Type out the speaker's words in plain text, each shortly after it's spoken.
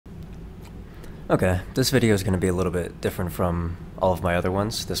Okay, this video is going to be a little bit different from all of my other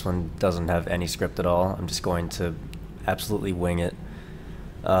ones. This one doesn't have any script at all. I'm just going to absolutely wing it.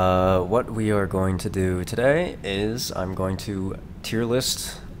 What we are going to do today is I'm going to tier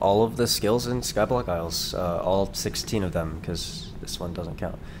list all of the skills in Skyblock Isles, all 16 of them, because this one doesn't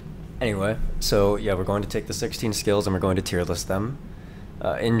count. Anyway, so yeah, we're going to take the 16 skills and we're going to tier list them.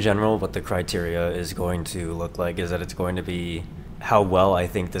 In general, what the criteria is going to look like is that it's going to be how well I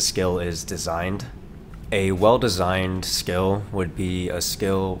think the skill is designed. A well-designed skill would be a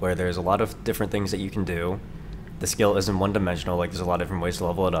skill where there's a lot of different things that you can do. The skill isn't one-dimensional, like there's a lot of different ways to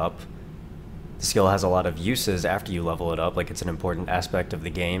level it up. The skill has a lot of uses after you level it up, like it's an important aspect of the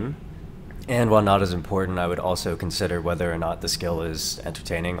game. And while not as important, I would also consider whether or not the skill is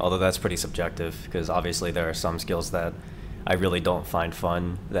entertaining, although that's pretty subjective, because obviously there are some skills that I really don't find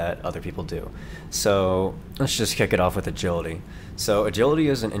fun that other people do. So let's just kick it off with agility. So agility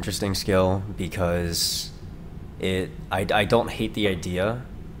is an interesting skill because I don't hate the idea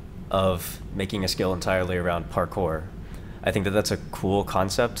of making a skill entirely around parkour. I think that that's a cool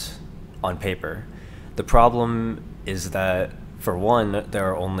concept on paper. The problem is that, for one, there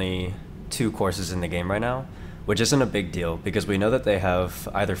are only 2 courses in the game right now, which isn't a big deal because we know that they have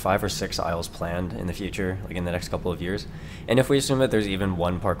either 5 or 6 isles planned in the future, like in the next couple of years. And if we assume that there's even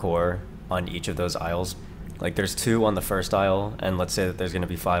 1 parkour on each of those isles, like there's 2 on the first isle, and let's say that there's going to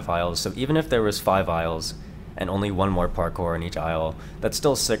be 5 isles. So even if there was 5 isles and only 1 more parkour in each isle, that's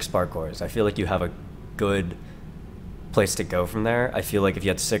still 6 parkours. I feel like you have a good place to go from there. I feel like if you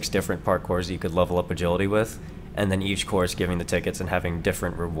had 6 different parkours you could level up agility with, and then each course giving the tickets and having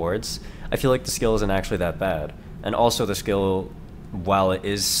different rewards, I feel like the skill isn't actually that bad. And also the skill, while it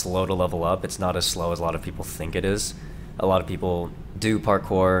is slow to level up, it's not as slow as a lot of people think it is. A lot of people do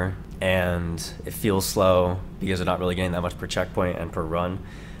parkour and it feels slow because they're not really getting that much per checkpoint and per run.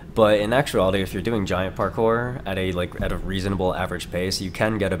 But in actuality, if you're doing giant parkour at a reasonable average pace, you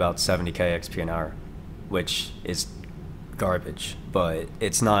can get about 70k XP an hour, which is garbage, but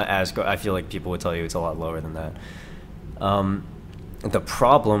it's not as I feel like people would tell you it's a lot lower than that. The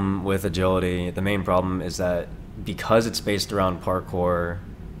problem with agility, the main problem, is that because it's based around parkour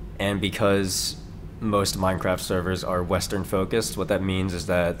and because most Minecraft servers are Western focused, what that means is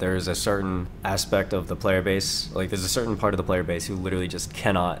that there's a certain aspect of the player base, like there's a certain part of the player base who literally just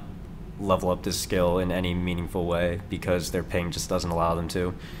cannot level up this skill in any meaningful way because their ping just doesn't allow them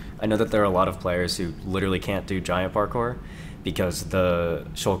to. I know that there are a lot of players who literally can't do giant parkour because the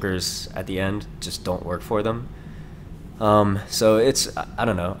shulkers at the end just don't work for them. So it's, I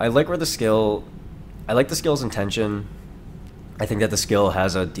don't know. I like the skill's intention. I think that the skill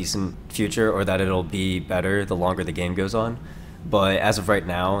has a decent future, or that it'll be better the longer the game goes on. But as of right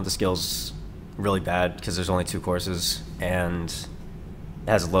now, the skill's really bad because there's only 2 courses and it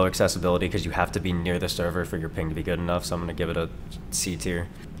has low accessibility because you have to be near the server for your ping to be good enough. So I'm going to give it a C tier.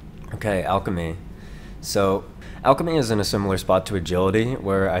 Okay, alchemy. So alchemy is in a similar spot to agility,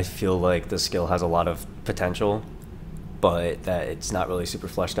 where I feel like the skill has a lot of potential, but that it's not really super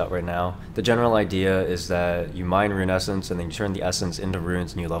fleshed out right now. The general idea is that you mine rune essence and then you turn the essence into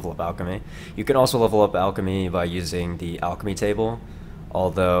runes and you level up alchemy. You can also level up alchemy by using the alchemy table,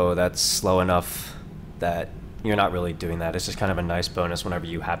 although that's slow enough that you're not really doing that. It's just kind of a nice bonus whenever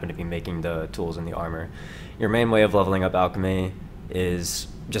you happen to be making the tools and the armor. Your main way of leveling up alchemy is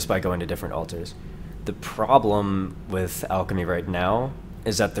just by going to different altars. The problem with alchemy right now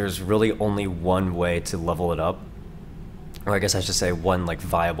is that there's really only one way to level it up, or I guess I should say one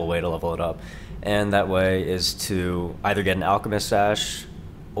viable way to level it up, and that way is to either get an alchemist sash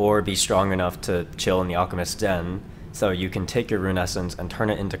or be strong enough to chill in the alchemist's den, so you can take your rune essence and turn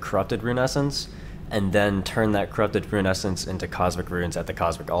it into corrupted rune essence, and then turn that corrupted rune essence into cosmic runes at the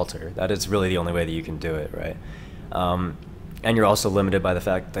cosmic altar. That is really the only way that you can do it, right? And you're also limited by the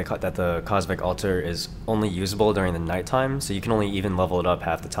fact that the cosmic altar is only usable during the nighttime, so you can only even level it up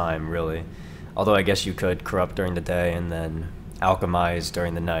half the time, really. Although I guess you could corrupt during the day and then alchemize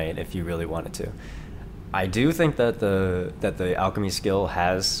during the night if you really wanted to. I do think that the alchemy skill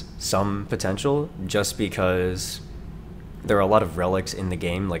has some potential, just because there are a lot of relics in the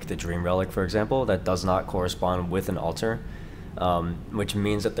game, like the dream relic, for example, that does not correspond with an altar. Which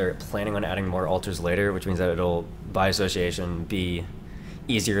means that they're planning on adding more altars later, which means that it'll, by association, be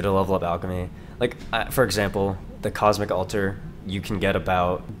easier to level up alchemy. For example, the cosmic altar, you can get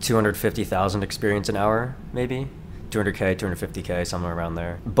about 250,000 experience an hour, maybe 200k, 250k, somewhere around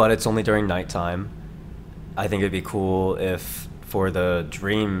there, but it's only during nighttime. I think it'd be cool if for the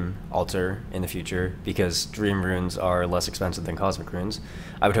dream altar in the future, because dream runes are less expensive than cosmic runes,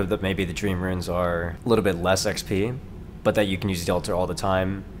 I would hope that maybe the dream runes are a little bit less XP, but that you can use the altar all the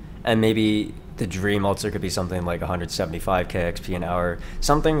time, and maybe the dream ulcer could be something like 175k XP an hour,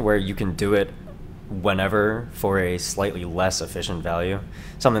 something where you can do it whenever for a slightly less efficient value,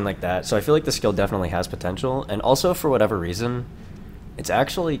 something like that. So I feel like the skill definitely has potential, and also for whatever reason, it's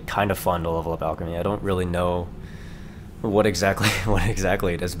actually kind of fun to level up alchemy. I don't really know what exactly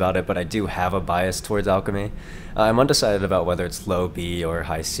it is about it, but I do have a bias towards alchemy. I'm undecided about whether it's low B or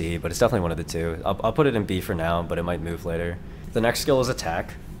high C, but it's definitely one of the two. I'll put it in B for now, but it might move later. The next skill is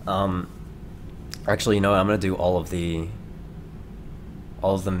attack. Actually, you know what? I'm gonna do all of the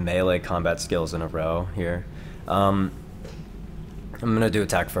melee combat skills in a row here. I'm gonna do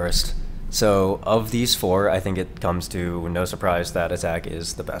attack first. So of these four, I think it comes to no surprise that attack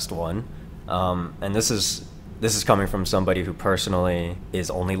is the best one. And this is coming from somebody who personally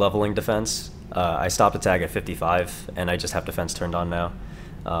is only leveling defense. I stopped attack at 55, and I just have defense turned on now.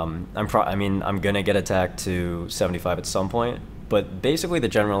 I'm gonna get attack to 75 at some point, but basically the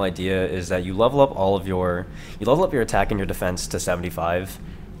general idea is that you level up your attack and your defense to 75,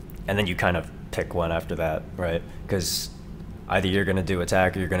 and then you kind of pick one after that, right? Because either you're gonna do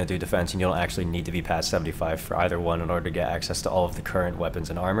attack or you're gonna do defense, and you don't actually need to be past 75 for either one in order to get access to all of the current weapons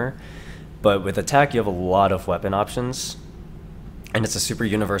and armor. But with attack, you have a lot of weapon options, and it's a super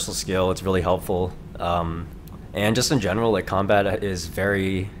universal skill. It's really helpful. And just in general, like, combat is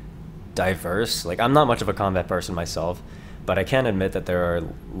very diverse. Like, I'm not much of a combat person myself, but I can admit that there are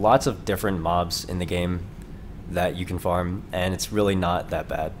lots of different mobs in the game that you can farm, and it's really not that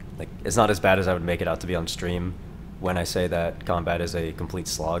bad. Like, it's not as bad as I would make it out to be on stream when I say that combat is a complete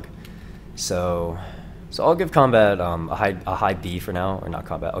slog. So I'll give combat a high B for now, or not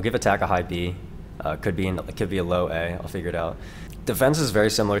combat. I'll give attack a high B. It could be a low A. I'll figure it out. Defense is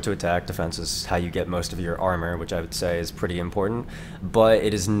very similar to attack. Defense is how you get most of your armor, which I would say is pretty important, but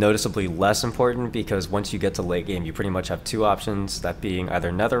it is noticeably less important because once you get to late game, you pretty much have two options, that being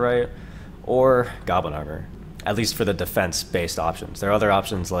either netherite or goblin armor, at least for the defense-based options. There are other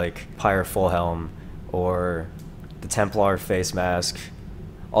options like Pyre Full Helm or the Templar face mask,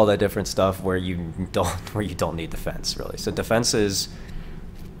 all that different stuff where you don't need defense, really. So defense is,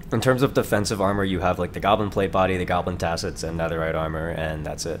 in terms of defensive armor, you have like the goblin plate body, the goblin tassets, and netherite armor, and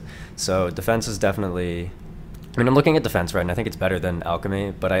that's it. So defense is definitely, I mean, I'm looking at defense right, and I think it's better than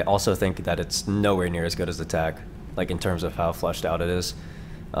alchemy, but I also think that it's nowhere near as good as attack, like in terms of how fleshed out it is.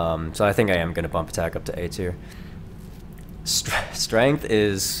 So I think I am going to bump attack up to A tier. Strength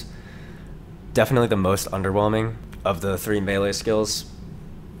is definitely the most underwhelming of the three melee skills.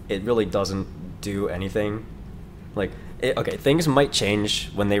 It really doesn't do anything. Like, okay, things might change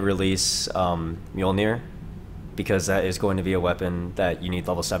when they release Mjolnir, because that is going to be a weapon that you need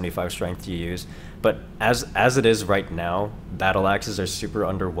level 75 strength to use. But as it is right now, battle axes are super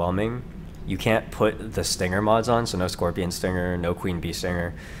underwhelming. You can't put the stinger mods on, so no scorpion stinger, no queen bee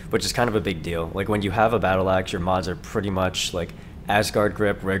stinger, which is kind of a big deal. Like, when you have a battle axe, your mods are pretty much like Asgard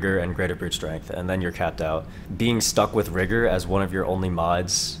grip, rigor, and greater brute strength, and then you're capped out. Being stuck with rigor as one of your only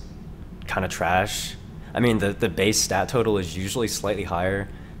mods, kind of trash. I mean, the base stat total is usually slightly higher,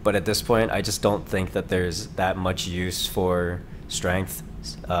 but at this point, I just don't think that there's that much use for strength,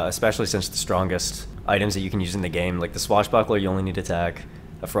 especially since the strongest items that you can use in the game, like the swashbuckler, you only need attack.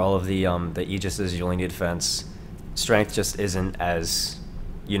 For all of the aegises, you only need defense. Strength just isn't as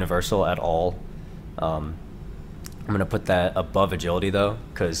universal at all. I'm gonna put that above agility though,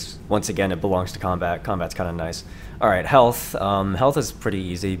 because once again, it belongs to combat. Combat's kind of nice. All right, health. Health is pretty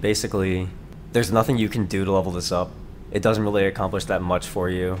easy. Basically, there's nothing you can do to level this up. It doesn't really accomplish that much for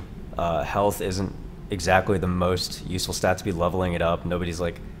you. Health isn't exactly the most useful stat to be leveling it up. Nobody's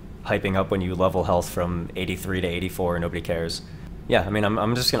like hyping up when you level health from 83 to 84. Nobody cares. Yeah, I mean,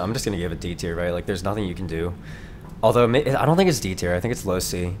 I'm just gonna give it D tier, right? Like, there's nothing you can do. Although I don't think it's D tier. I think it's low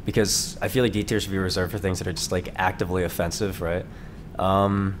C, because I feel like D tier should be reserved for things that are just like actively offensive, right?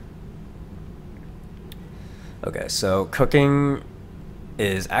 Okay, so cooking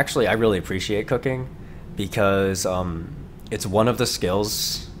is actually, I really appreciate cooking, because it's one of the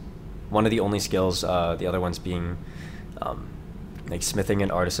skills, one of the only skills, the other ones being like smithing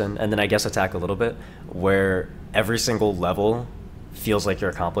and artisan, and then I guess attack a little bit, where every single level feels like you're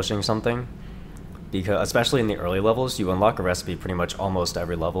accomplishing something. Because especially in the early levels, you unlock a recipe pretty much almost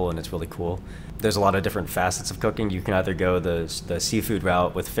every level, and it's really cool. There's a lot of different facets of cooking. You can either go the seafood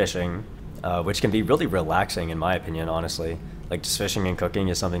route with fishing, which can be really relaxing in my opinion, honestly. Like, just fishing and cooking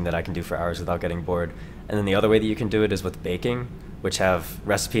is something that I can do for hours without getting bored. And then the other way that you can do it is with baking, which have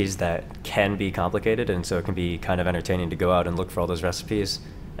recipes that can be complicated, and so it can be kind of entertaining to go out and look for all those recipes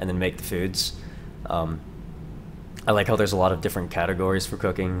and then make the foods. I like how there's a lot of different categories for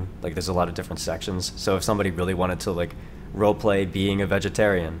cooking. Like, there's a lot of different sections. So if somebody really wanted to like roleplay being a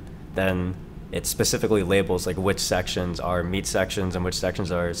vegetarian, then it specifically labels like which sections are meat sections and which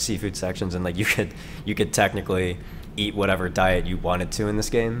sections are seafood sections, and like you could technically eat whatever diet you wanted to in this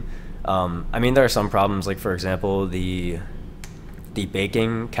game. I mean, there are some problems, like for example, the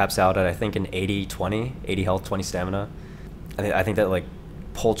baking caps out at I think an 80-20, 80 health, 20 stamina. I think that like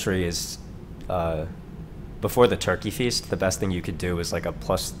poultry is before the turkey feast, the best thing you could do is like a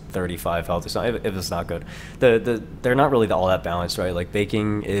plus 35 health or something, if it's not good. They're not really all that balanced, right? Like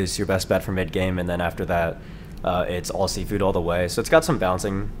baking is your best bet for mid game, and then after that, it's all seafood all the way. So it's got some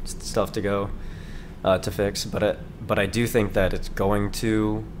balancing stuff to go to fix, but I do think that it's going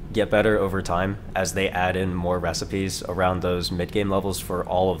to get better over time as they add in more recipes around those mid game levels for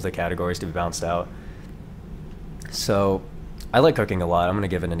all of the categories to be balanced out. So I like cooking a lot. I'm gonna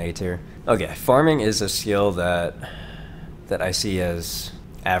give it an A tier. Okay, farming is a skill that I see as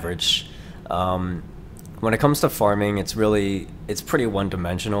average. When it comes to farming, it's pretty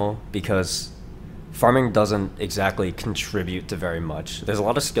one-dimensional because farming doesn't exactly contribute to very much. There's a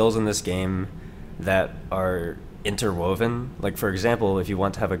lot of skills in this game that are interwoven. Like for example, if you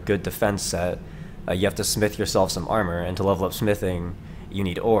want to have a good defense set, you have to smith yourself some armor, and to level up smithing, you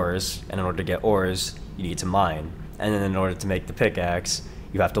need ores, and in order to get ores, you need to mine. And then in order to make the pickaxe,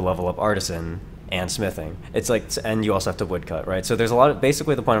 you have to level up artisan and smithing. It's like, and you also have to woodcut, right? So there's a lot of,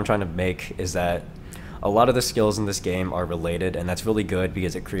 basically the point I'm trying to make is that a lot of the skills in this game are related, and that's really good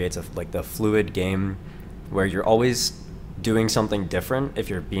because it creates like the fluid game where you're always doing something different if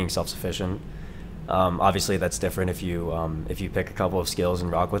you're being self-sufficient. Obviously that's different if you pick a couple of skills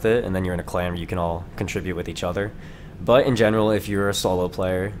and rock with it, and then you're in a clan where you can all contribute with each other. But in general, if you're a solo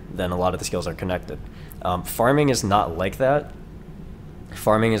player, then a lot of the skills are connected. Farming is not like that.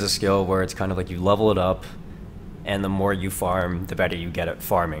 Farming is a skill where it's kind of like you level it up, and the more you farm, the better you get at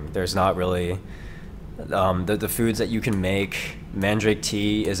farming. There's not really the foods that you can make. Mandrake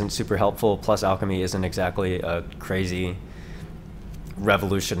tea isn't super helpful, plus alchemy isn't exactly a crazy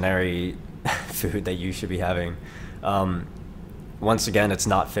revolutionary food that you should be having. Once again, it's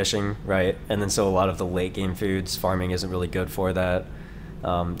not fishing, right? And then so a lot of the late game foods, farming isn't really good for that.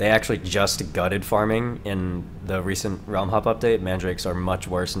 They actually just gutted farming in the recent Realm Hop update. Mandrakes are much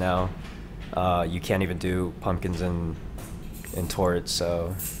worse now. You can't even do pumpkins in Torrent,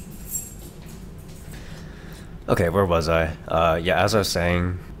 so... Okay, where was I? Yeah, as I was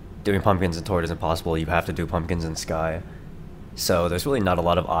saying, doing pumpkins in Torrent is impossible. You have to do pumpkins in Sky. So there's really not a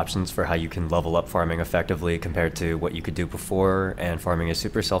lot of options for how you can level up farming effectively compared to what you could do before, and farming is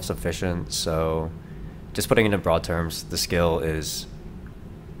super self-sufficient, so just putting it in broad terms, the skill is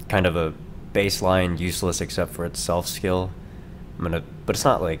kind of a baseline, useless except for its self skill. But it's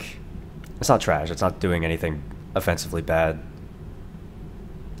not like, it's not trash, it's not doing anything offensively bad.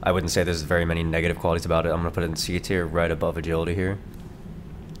 I wouldn't say there's very many negative qualities about it. I'm gonna put it in C tier right above agility here.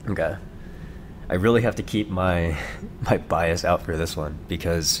 Okay. I really have to keep my bias out for this one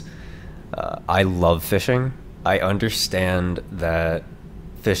because I love fishing. I understand that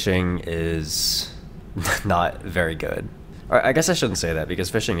fishing is not very good. Or I guess I shouldn't say that because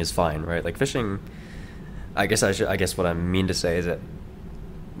fishing is fine, right? Like fishing, I guess what I mean to say is that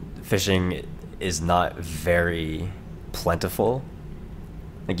fishing is not very plentiful.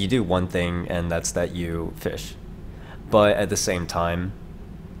 Like you do one thing and that's that you fish. But at the same time,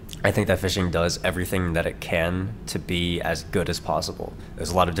 I think that fishing does everything that it can to be as good as possible. There's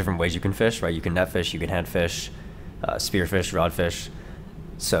a lot of different ways you can fish, right? You can net fish, you can hand fish, spearfish, rod fish.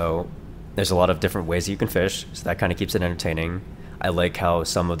 So there's a lot of different ways you can fish, so that kind of keeps it entertaining. I like how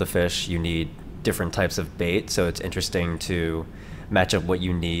some of the fish you need different types of bait, so it's interesting to match up what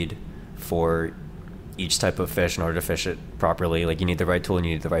you need for each type of fish in order to fish it properly. Like you need the right tool and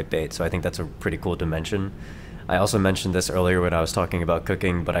you need the right bait, so I think that's a pretty cool dimension. I also mentioned this earlier when I was talking about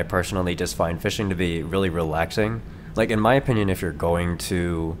cooking, but I personally just find fishing to be really relaxing. Like in my opinion, if you're going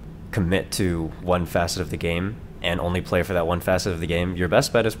to commit to one facet of the game and only play for that one facet of the game, your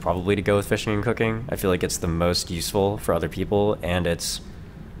best bet is probably to go with fishing and cooking. I feel like it's the most useful for other people, and it's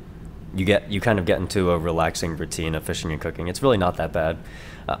you kind of get into a relaxing routine of fishing and cooking. It's really not that bad.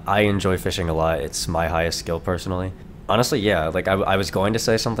 I enjoy fishing a lot. It's my highest skill personally. Honestly, yeah, like I was going to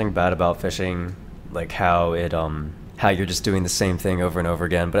say something bad about fishing, like how you're just doing the same thing over and over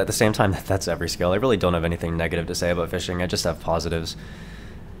again, but at the same time, that's every skill. I really don't have anything negative to say about fishing. I just have positives.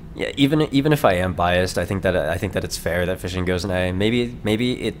 Yeah, even if I am biased, I think that it's fair that fishing goes in A.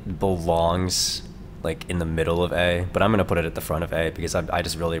 Maybe it belongs like in the middle of A, but I'm gonna put it at the front of A because I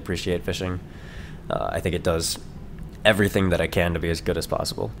just really appreciate fishing. I think it does everything that I can to be as good as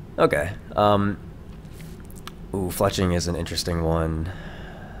possible. Okay. Ooh, fletching is an interesting one.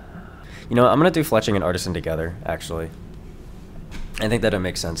 You know, I'm gonna do fletching and artisan together, actually. I think that it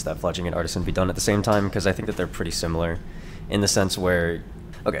makes sense that Fletching and Artisan be done at the same time, because I think that they're pretty similar in the sense where,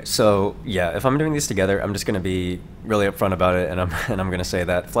 okay, so yeah, if I'm doing these together, I'm just going to be really upfront about it, and I'm going to say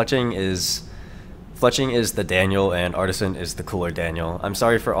that Fletching is the Daniel and Artisan is the cooler Daniel. I'm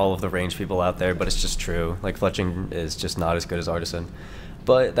sorry for all of the range people out there, but it's just true. Like, Fletching is just not as good as Artisan.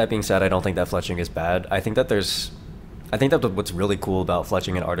 But that being said, I don't think that Fletching is bad. I think that what's really cool about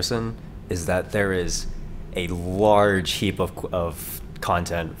Fletching and Artisan is that there is a large heap of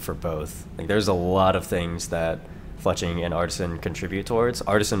content for both. Like, there's a lot of things that Fletching and Artisan contribute towards.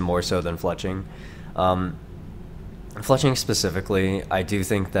 Artisan more so than Fletching. Fletching specifically, I do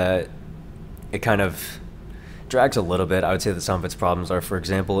think that it kind of drags a little bit. I would say that some of its problems are, for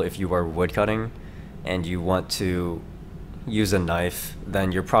example, if you are woodcutting and you want to use a knife,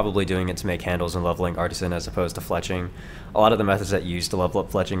 then you're probably doing it to make handles and leveling Artisan as opposed to Fletching. A lot of the methods that you use to level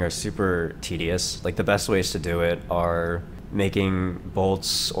up Fletching are super tedious. Like, the best ways to do it are making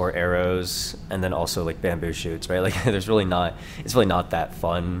bolts or arrows, and then also like bamboo shoots, right? Like, it's really not that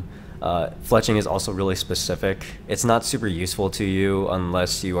fun. Fletching is also really specific. It's not super useful to you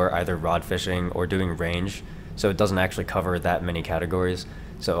unless you are either rod fishing or doing range, so it doesn't actually cover that many categories.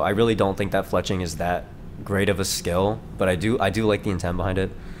 So I really don't think that Fletching is that great of a skill, but I do like the intent behind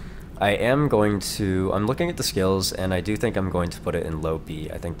it. I'm looking at the skills, and I do think I'm going to put it in low B.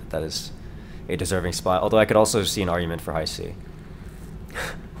 I think that is a deserving spot, although I could also see an argument for high C.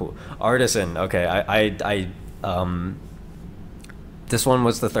 Artisan, okay, this one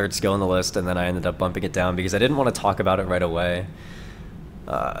was the third skill on the list, and then I ended up bumping it down because I didn't want to talk about it right away.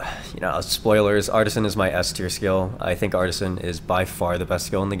 Spoilers, Artisan is my S tier skill. I think Artisan is by far the best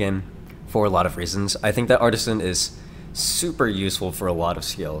skill in the game for a lot of reasons. I think that Artisan is super useful for a lot of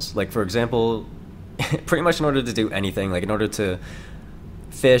skills. Like, for example, pretty much in order to do anything, like in order to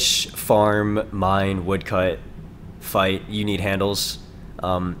fish, farm, mine, woodcut, fight, you need handles.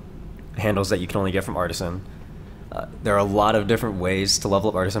 Handles that you can only get from Artisan. There are a lot of different ways to level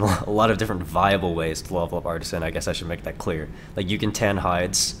up Artisan, a lot of different viable ways to level up Artisan. I guess I should make that clear. Like, you can tan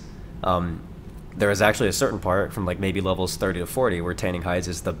hides. There is actually a certain part from like maybe levels 30 to 40 where tanning hides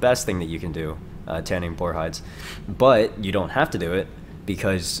is the best thing that you can do, tanning boar hides. But you don't have to do it,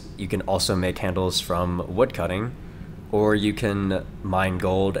 because you can also make handles from wood cutting, or you can mine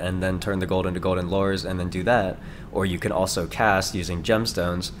gold and then turn the gold into golden lures and then do that, or you can also cast using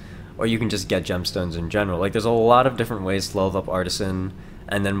gemstones, or you can just get gemstones in general. Like, there's a lot of different ways to level up Artisan,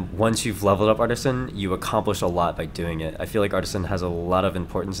 and then once you've leveled up Artisan, you accomplish a lot by doing it. I feel like Artisan has a lot of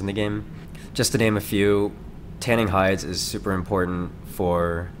importance in the game. Just to name a few, tanning hides is super important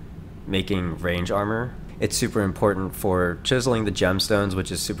for making range armor. It's super important for chiseling the gemstones,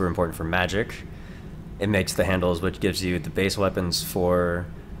 which is super important for magic. It makes the handles, which gives you the base weapons for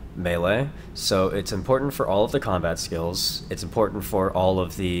melee. So it's important for all of the combat skills. It's important for all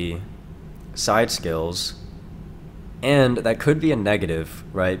of the side skills. And that could be a negative,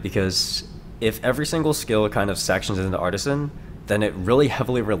 right? Because if every single skill kind of sections into Artisan, then it really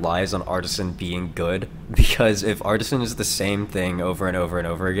heavily relies on Artisan being good. Because if Artisan is the same thing over and over and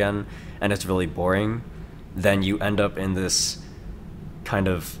over again, and it's really boring, then you end up in this kind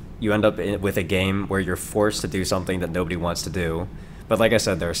of, with a game where you're forced to do something that nobody wants to do. But like I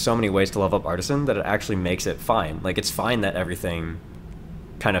said, there are so many ways to level up Artisan that it actually makes it fine. Like, it's fine that everything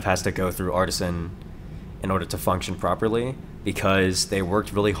kind of has to go through Artisan in order to function properly, because they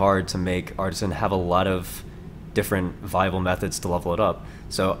worked really hard to make Artisan have a lot of different viable methods to level it up.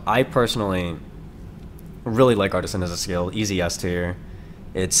 So I personally really like Artisan as a skill. Easy S tier.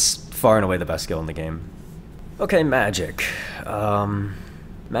 It's far and away the best skill in the game. Okay, magic.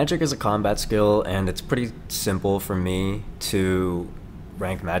 Magic is a combat skill, and it's pretty simple for me to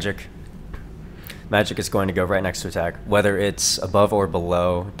rank magic. Magic is going to go right next to attack. Whether it's above or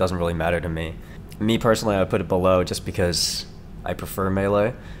below doesn't really matter to me. Me personally, I would put it below just because I prefer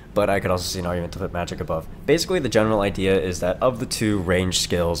melee, but I could also see an argument to put magic above. Basically, the general idea is that of the two range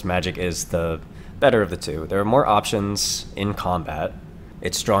skills, magic is the better of the two. There are more options in combat.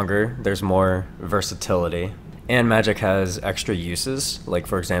 It's stronger, there's more versatility, and magic has extra uses. Like,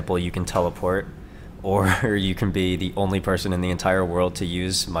 for example, you can teleport, or you can be the only person in the entire world to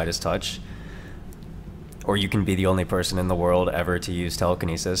use Midas Touch, or you can be the only person in the world ever to use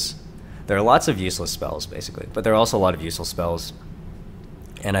telekinesis. There are lots of useless spells, basically, but there are also a lot of useful spells.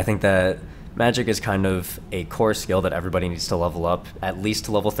 And I think that magic is kind of a core skill that everybody needs to level up, at least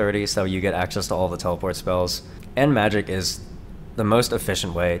to level 30, so you get access to all the teleport spells. And magic is the most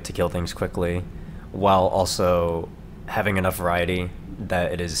efficient way to kill things quickly, while also having enough variety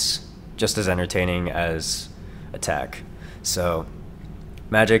that it is just as entertaining as attack. So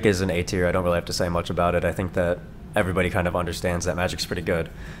magic is an A tier. I don't really have to say much about it. I think that everybody kind of understands that magic's pretty good.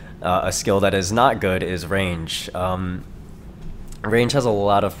 A skill that is not good is range. Range has a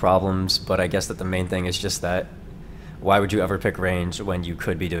lot of problems, but I guess that the main thing is just that why would you ever pick range when you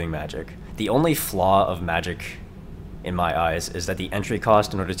could be doing magic? The only flaw of magic, in my eyes, is that the entry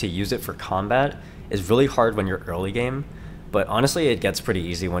cost in order to use it for combat is really hard when you're early game, but honestly it gets pretty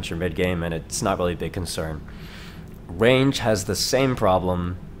easy once you're mid game and it's not really a big concern. Range has the same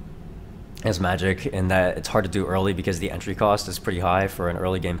problem as magic in that it's hard to do early because the entry cost is pretty high for an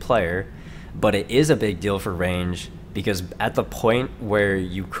early game player, but it is a big deal for range because at the point where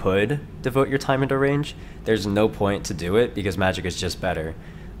you could devote your time into range, there's no point to do it because magic is just better.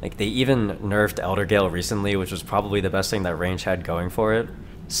 Like, they even nerfed Elder Gale recently, which was probably the best thing that range had going for it.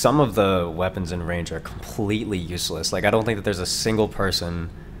 Some of the weapons in range are completely useless. Like, I don't think that there's a single person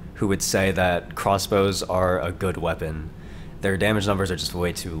who would say that crossbows are a good weapon. Their damage numbers are just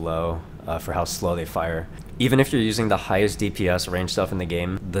way too low for how slow they fire. Even if you're using the highest DPS range stuff in the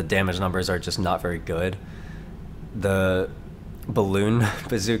game, the damage numbers are just not very good. The balloon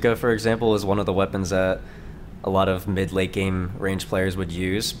bazooka, for example, is one of the weapons that a lot of mid-late game range players would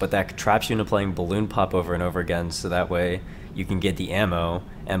use, but that traps you into playing balloon pop over and over again, so that way you can get the ammo,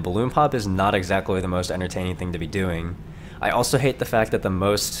 and balloon pop is not exactly the most entertaining thing to be doing. I also hate the fact that the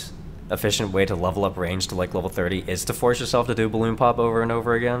most efficient way to level up range to like level 30 is to force yourself to do balloon pop over and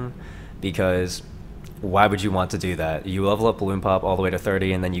over again, because why would you want to do that? You level up balloon pop all the way to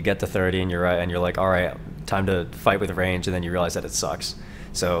 30 and then you get to 30 and you're like, all right, time to fight with range, and then you realize that it sucks.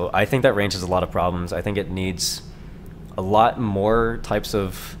 So I think that range has a lot of problems. I think it needs a lot more types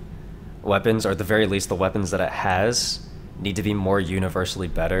of weapons, or at the very least the weapons that it has need to be more universally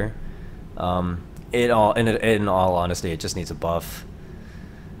better. In all honesty, it just needs a buff.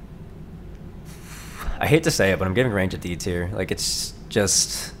 I hate to say it, but I'm giving range a D tier. Like, it's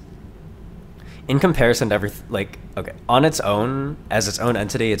just, in comparison to everything, like, okay, on its own, as its own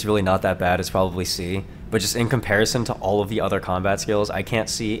entity, it's really not that bad. It's probably C. But just in comparison to all of the other combat skills, I can't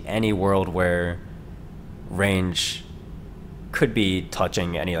see any world where range could be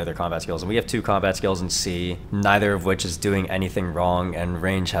touching any other combat skills. And we have 2 combat skills in C, neither of which is doing anything wrong, and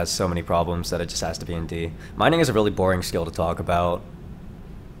range has so many problems that it just has to be in D. Mining is a really boring skill to talk about,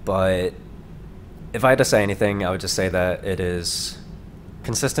 but if I had to say anything, I would just say that it is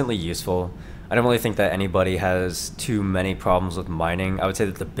consistently useful. I don't really think that anybody has too many problems with mining. I would say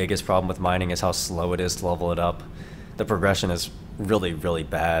that the biggest problem with mining is how slow it is to level it up. The progression is really, really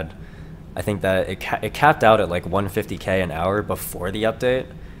bad. I think that it capped out at like 150k an hour before the update,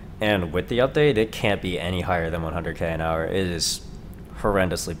 and with the update, it can't be any higher than 100k an hour. It is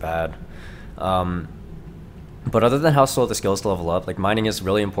horrendously bad. But other than how slow the skills to level up, like, mining is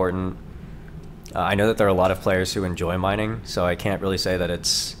really important. I know that there are a lot of players who enjoy mining, so I can't really say that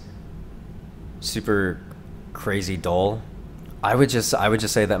it's super crazy dull. I would just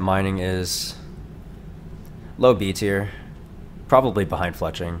say that mining is low B tier, probably behind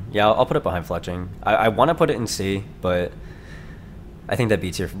fletching. Yeah, I'll put it behind fletching. I want to put it in C, but I think that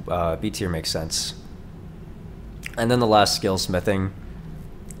B tier makes sense. And then the last skill, smithing.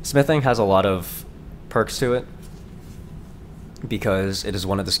 Smithing has a lot of perks to it because it is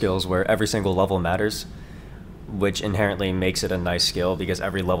one of the skills where every single level matters, which inherently makes it a nice skill because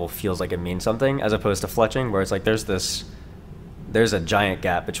every level feels like it means something, as opposed to fletching, where it's like there's a giant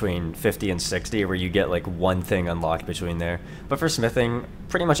gap between 50 and 60 where you get like one thing unlocked between there. But for smithing,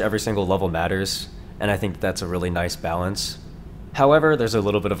 pretty much every single level matters, and I think that's a really nice balance. However, there's a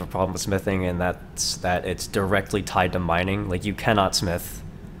little bit of a problem with smithing, and that's that it's directly tied to mining. Like, you cannot smith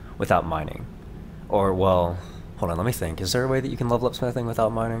without mining. Or, well, hold on, let me think. Is there a way that you can level up smithing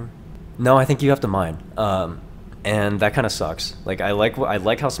without mining? No, I think you have to mine. And that kind of sucks. Like, I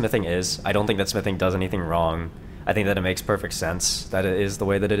like how smithing is. I don't think that smithing does anything wrong. I think that it makes perfect sense that it is the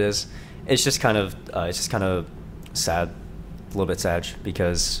way that it is. It's just kind of sad, a little bit sad,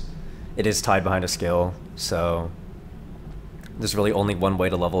 because it is tied behind a skill. So there's really only one way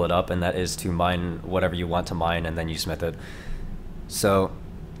to level it up, and that is to mine whatever you want to mine, and then you smith it. So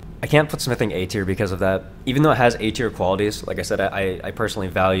I can't put smithing A tier because of that. Even though it has A tier qualities, like I said, I personally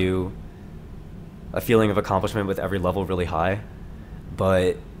value a feeling of accomplishment with every level really high,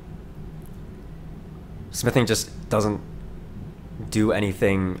 but smithing just doesn't do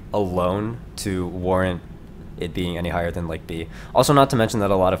anything alone to warrant it being any higher than like B. Also, not to mention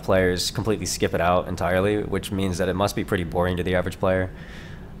that a lot of players completely skip it out entirely, which means that it must be pretty boring to the average player.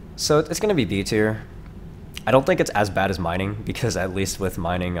 So it's going to be B tier. I don't think it's as bad as mining, because at least with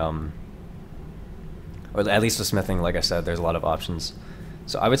mining, or at least with smithing, like I said, there's a lot of options.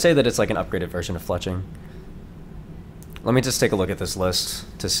 So I would say that it's like an upgraded version of fletching. Let me just take a look at this list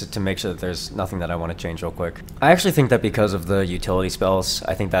to make sure that there's nothing that I want to change real quick. I actually think that because of the utility spells,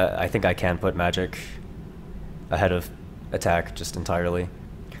 I think I can put magic ahead of attack just entirely.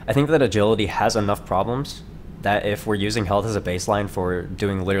 I think that agility has enough problems that if we're using health as a baseline for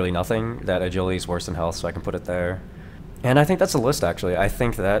doing literally nothing, that agility is worse than health, so I can put it there. And I think that's a list, actually. I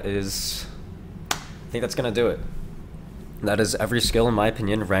think that's gonna do it. That is every skill, in my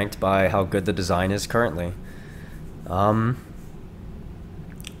opinion, ranked by how good the design is currently. I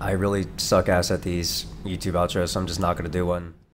really suck ass at these YouTube outros, so I'm just not gonna do one.